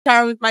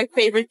Taron is my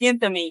favorite game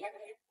to me,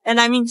 and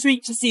I'm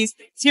intrigued to see if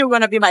it's still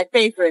gonna be my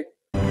favorite.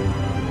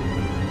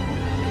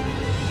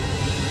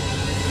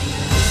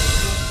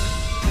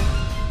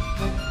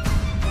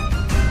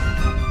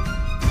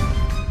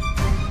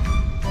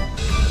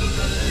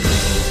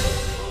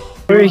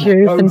 We're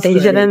here at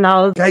Phantasialand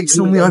now. Gates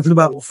normally open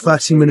about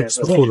 30 minutes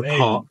before the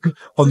park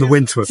on the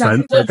winter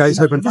event. The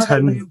gates open at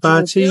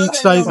 10:30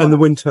 today, and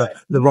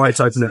the rides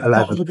open at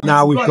 11.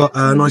 Now we've got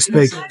a nice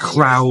big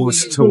crowd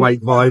to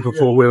wait by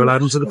before we're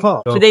allowed into the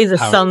park. Today's a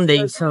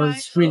Sunday, so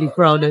it's really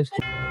crowded.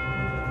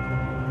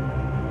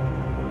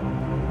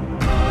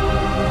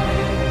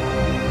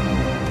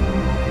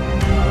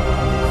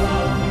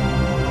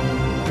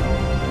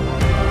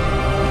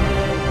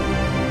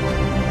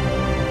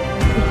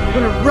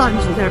 I'm gonna run to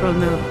Taron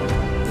now.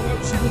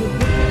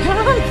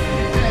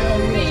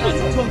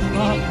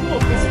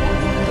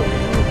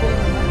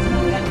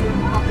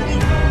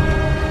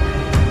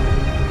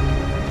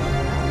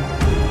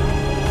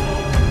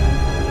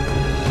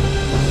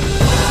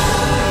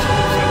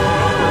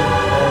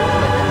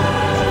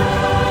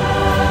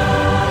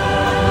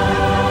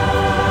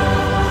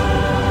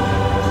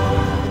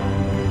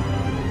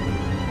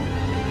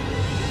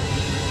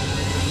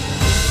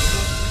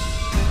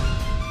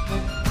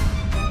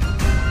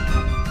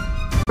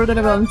 We're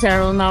gonna go on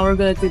Taron now. We're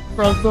gonna do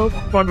front row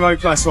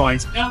plus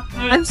ride.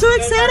 I'm so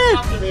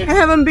excited! I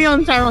haven't been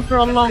on Taron for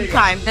a long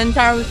time, and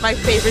Taron is my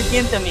favorite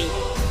game to me.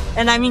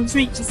 And I'm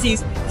intrigued to see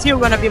if it's still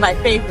gonna be my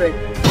favorite.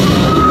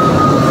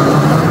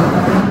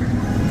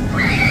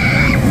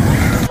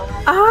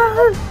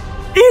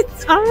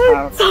 It's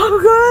so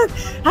good!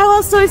 I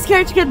was so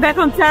scared to get back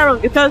on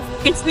Taron because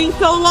it's been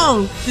so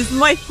long. This is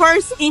my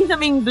first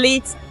incoming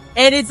blitz,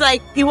 and it's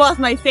like, it was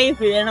my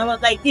favorite. And I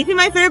was like, is it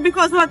my favorite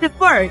because it was the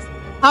first?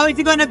 How is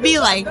it gonna be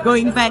like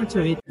going back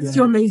to it? It's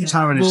so amazing.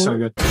 Taron is so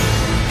good.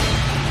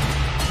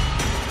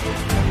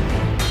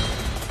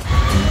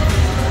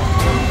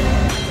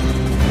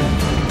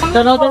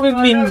 So now that we've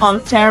been on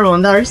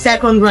Taron, our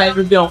second ride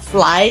will be on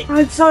F.L.Y.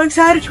 I'm so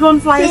excited to go on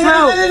F.L.Y as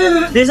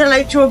well. These are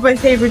like two of my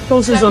favorite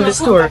coasters on this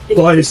tour.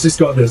 F.L.Y has just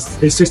got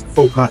this. It's just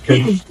full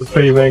package with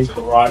feeling.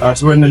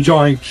 So we're in the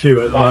giant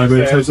queue at the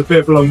moment, so it's a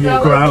bit of a long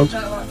walk around,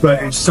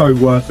 but it's so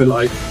worth it.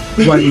 Like,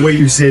 waiting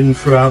weaves in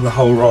throughout the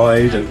whole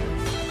ride, and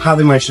how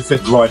they managed to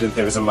fit the ride in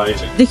here is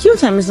amazing. The queue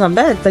time is not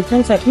bad, like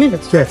 25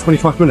 minutes. Yeah,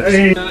 25 minutes.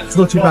 It's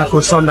not too bad for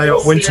a Sunday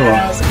or winter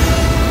ride.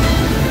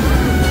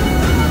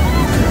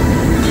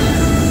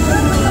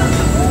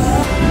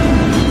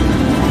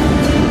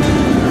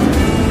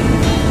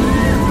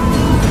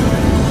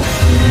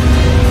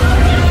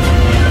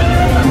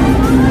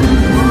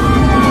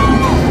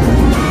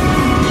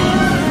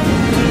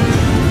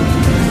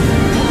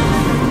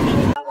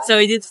 So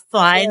we did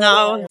F.L.Y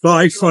now.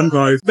 F.L.Y front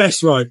row,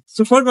 best ride. It's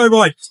a front row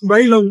ride, it's a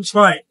very long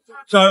straight.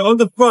 So on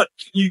the front,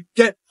 you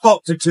get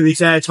popped into these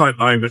airtime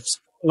moments,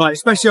 like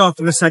especially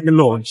after the second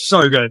launch.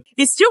 So good.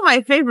 It's still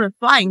my favorite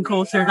flying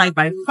coaster, like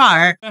by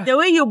far. The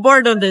way you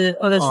board on the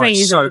train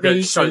is so amazing,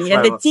 good, so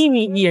and the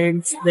TV here,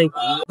 it's like.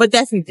 But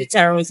definitely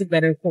Taron is a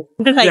better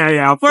coaster. Like,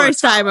 yeah.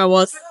 First time I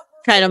was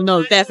kind of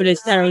no, definitely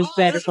Taron is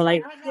better. But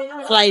like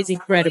F.L.Y is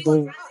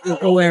incredible. The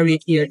whole area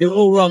here, the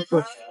whole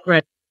rockwork.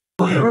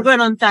 We're going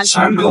on Taron.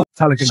 So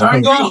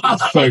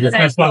good.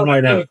 Best one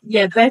right now.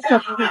 Yeah, best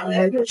of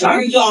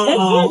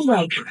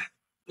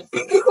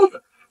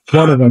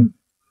One of them.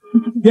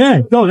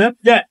 Yeah, go on then.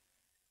 Yeah.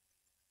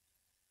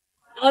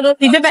 It's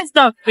the best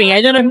of thing.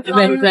 I don't know if the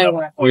best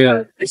ever. Oh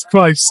yeah. It's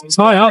close. It's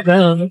high up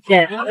there.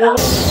 Yeah.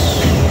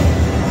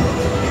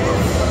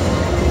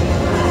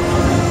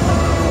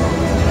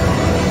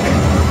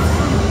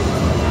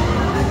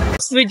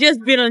 We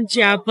just been on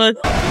Chiapas.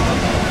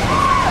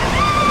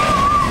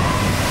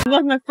 It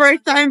was my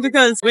first time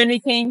because when we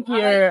came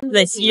here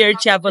this year,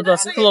 Chiapas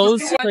was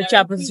closed. So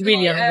Chiapas is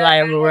really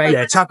unreliable, right?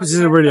 Yeah, Chiapas is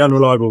a really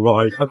unreliable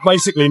ride. I've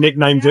basically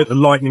nicknamed it the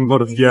lightning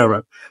rod of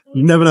Europe.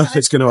 You never know if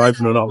it's going to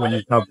open or not when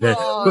you come here.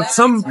 But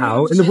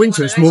somehow, in the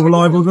winter, it's more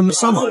reliable than the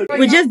summer.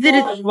 We just did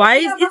it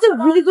twice. It's a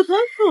really good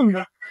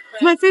platform.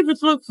 It's my favorite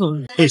log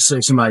flume. It's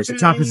amazing.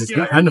 Chiapas is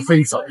good. And the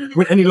theme song.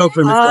 With any log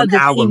flume, it's got an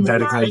album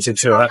dedicated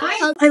to it.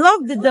 I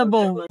love the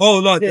double. Oh,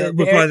 like the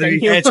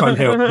airtime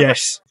hill.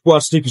 Yes.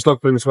 World's steepest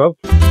log flume as well.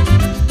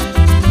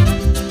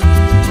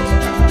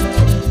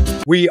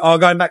 We are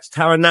going back to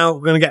Taron now.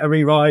 We're going to get a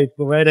re-ride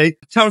already.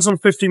 Taron's on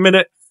 50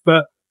 minutes,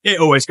 but it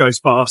always goes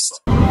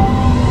fast.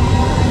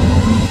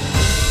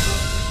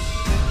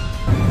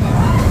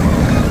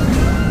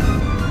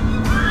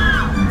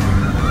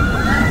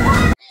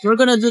 We're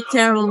going to do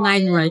Taron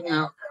 9 right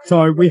now.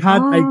 So we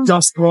had a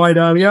dusk ride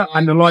earlier,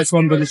 and the lights were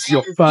on, but this is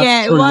your first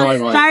yeah, it was ride.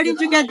 starting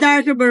to get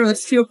darker, but it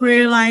was still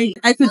pretty light.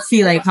 I could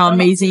see like how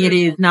amazing it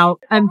is now.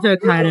 I'm so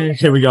excited.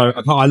 Here we go.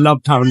 I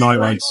love Taron night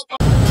rides.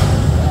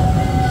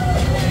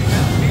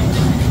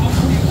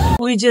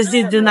 We just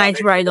did the night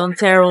ride on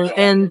Taron,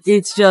 and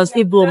it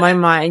blew my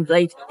mind.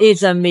 Like,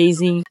 it's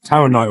amazing.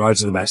 Taron night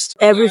rides are the best.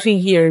 Everything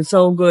here is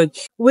so good.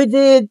 We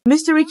did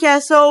Mystery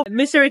Castle.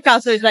 Mystery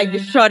Castle is like the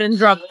shot and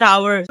drop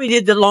tower. We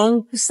did the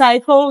long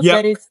cycle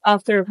that is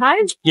after 5.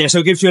 Yeah, so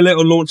it gives you a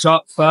little launch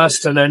up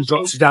first and then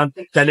drops you down.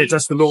 Then it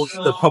does the launch,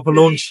 the proper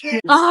launch.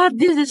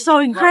 This is so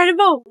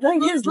incredible. Like,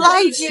 there's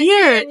lights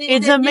here.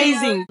 It's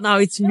amazing. Now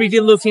it's really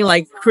looking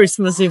like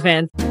Christmas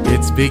event.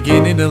 It's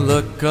beginning to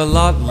look a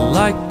lot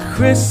like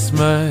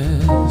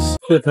Christmas.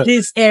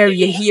 This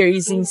area here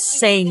is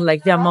insane.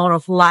 Like, the amount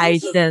of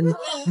lights and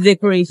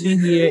decoration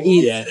here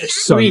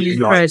is So really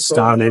lights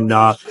incredible. down in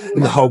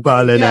the whole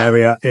Berlin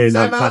area in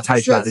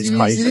Phantasialand is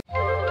crazy.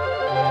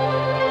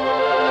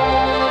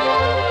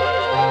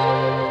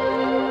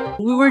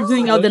 We were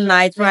doing all the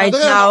night rides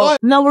now.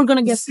 Now we're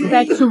gonna get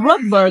back to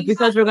Rookburgh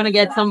because we're gonna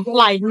get some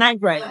flight night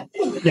ride.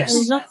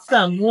 Yes. Not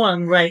some,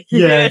 one, right?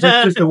 Yeah,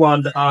 just the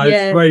one.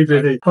 It's very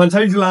busy.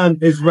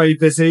 Phantasialand is very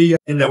busy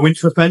in the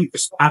winter event,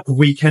 at the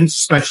weekends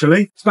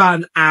especially. It's about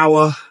an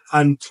hour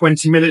and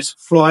 20 minutes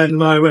fly at the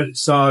moment,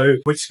 so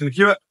we're just going to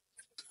queue it.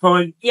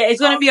 Fine. Yeah, it's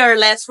gonna be our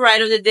last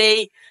ride of the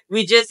day.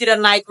 We just did a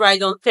night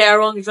ride on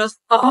Taron.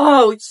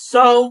 It's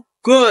so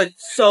good.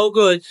 So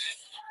good.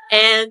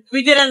 And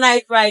we did a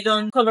night ride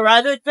on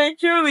Colorado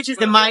Adventure, which is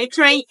the mine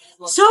train.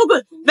 So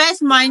good.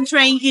 Best mine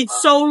train.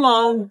 It's so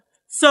long.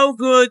 So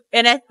good.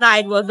 And at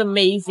night was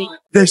amazing.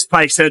 This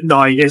place at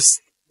night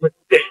is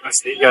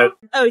ridiculously good.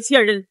 Oh, it's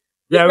here.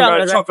 Yeah, we're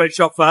going to chocolate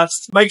shop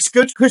first. Makes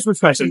good Christmas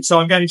presents, so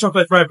I'm getting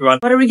chocolate for everyone.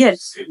 What do we get?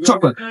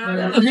 Chocolate.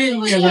 So if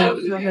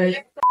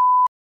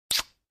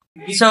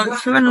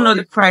you want to know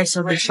the price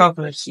of the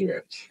chocolate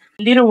here,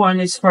 little one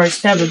is for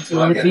 70,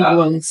 and the big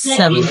one is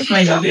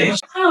 7.20.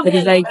 It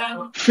is like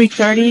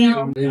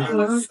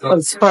 3.30. Oh,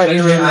 it's part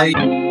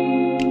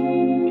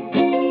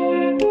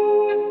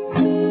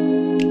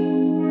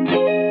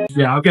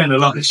Yeah, I'm getting a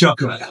lot of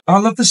chocolate. I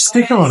love the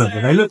sticker on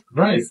them. They look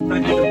great.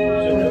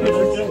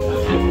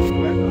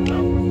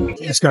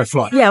 Let's go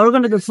fly. Yeah, we're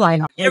gonna do fly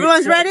now.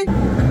 Everyone's ready?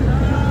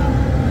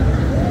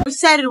 We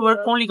said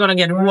we're only gonna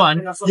get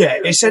one. Yeah,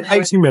 it said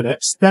 80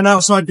 minutes. Then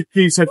outside the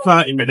queue said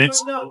 30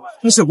 minutes.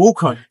 It's a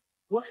walk on.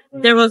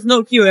 There was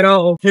no queue at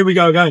all. Here we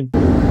go again.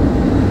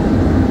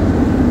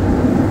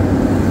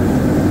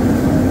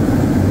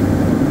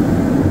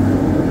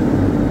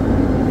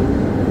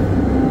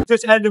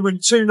 Just ended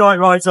with 2 night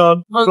rides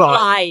on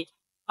flight.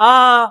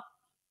 The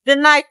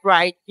night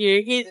ride here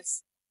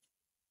is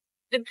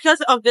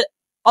because of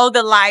all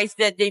the lights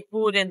that they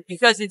put and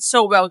because it's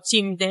so well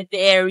teamed the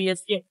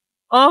areas here.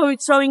 Oh,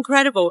 it's so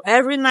incredible.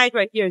 Every night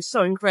right here is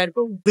so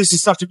incredible. This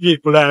is such a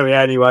beautiful area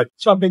anyway.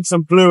 Jumping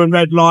some blue and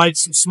red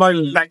lights, some smoke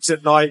lights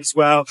at night as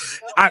well.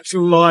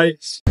 Actual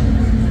lights.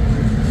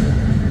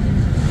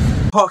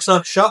 Parks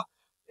are shut.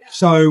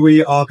 So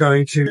we are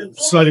going to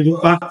slowly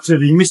walk back to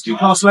the Mystery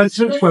Castle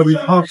entrance where we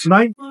parked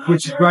today,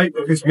 which is great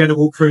because we get to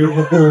walk through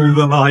all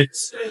the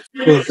lights,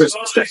 all the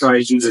Christmas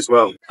decorations as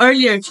well.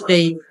 Earlier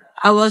today,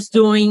 I was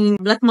doing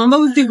Black Mamba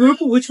with the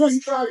group, which was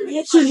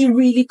actually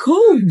really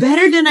cool.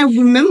 Better than I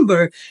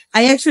remember.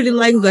 I actually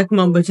like Black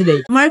Mamba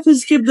today.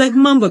 Marcus skipped Black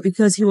Mamba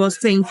because he was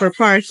paying for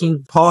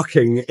parking.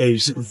 Parking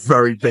is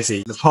very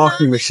busy. The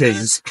parking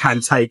machines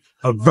can take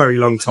a very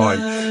long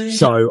time.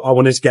 So I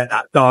wanted to get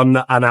that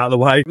done and out of the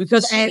way.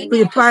 Because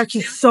the park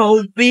is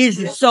so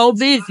busy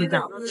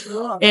now.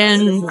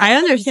 And I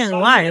understand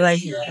why.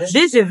 Like,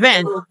 this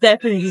event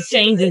definitely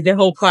changes the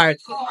whole park.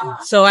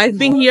 So I've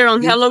been here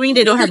on Halloween.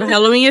 They don't have a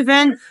Halloween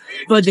event,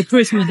 but the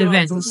Christmas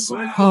event is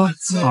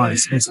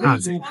It's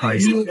absolutely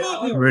crazy.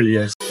 It really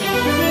is.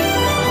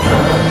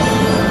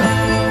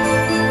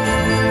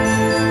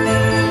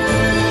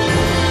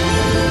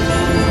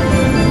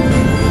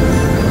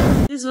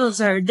 This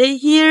was our day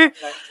here.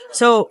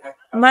 So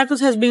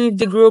Marcus has been with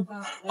the group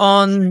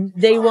on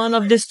day 1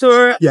 of this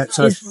tour. Yeah,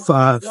 so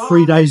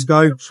 3 days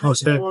ago, I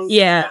was here.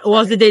 Yeah, it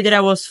was the day that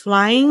I was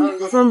flying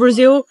from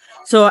Brazil.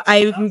 So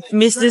I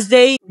missed this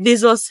day.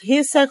 This was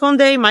his second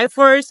day, my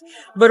first.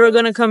 But we're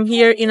going to come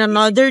here in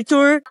another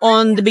tour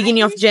on the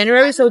beginning of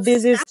January. So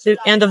this is the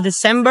end of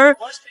December.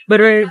 But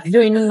we're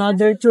doing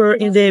another tour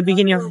in the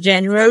beginning of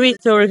January.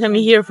 So we're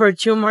coming here for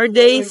 2 more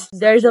days.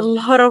 There's a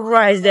lot of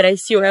rides that I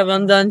still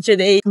haven't done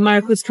today.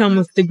 Marcus come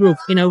with the group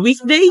in a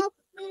weekday.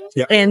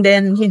 Yeah. And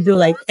then he do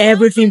like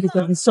everything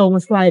because it's so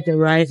much quieter,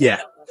 right?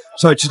 Yeah.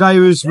 So today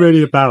was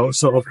really about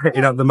sort of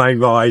hitting up the main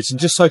rides and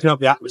just soaking up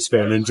the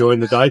atmosphere and enjoying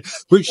the day,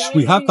 which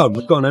we have done.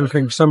 We've gone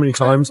everything so many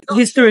times.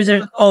 His tours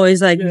are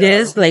always like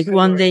this, like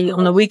one day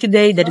on a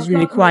weekday that is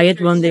really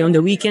quiet, one day on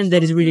the weekend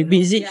that is really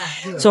busy.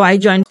 So I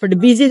joined for the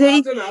busy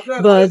day,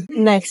 but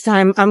next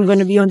time I'm going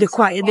to be on the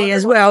quiet day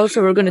as well.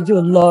 So we're going to do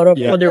a lot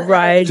of other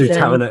rides. Do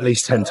Taron at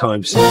least 10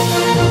 times.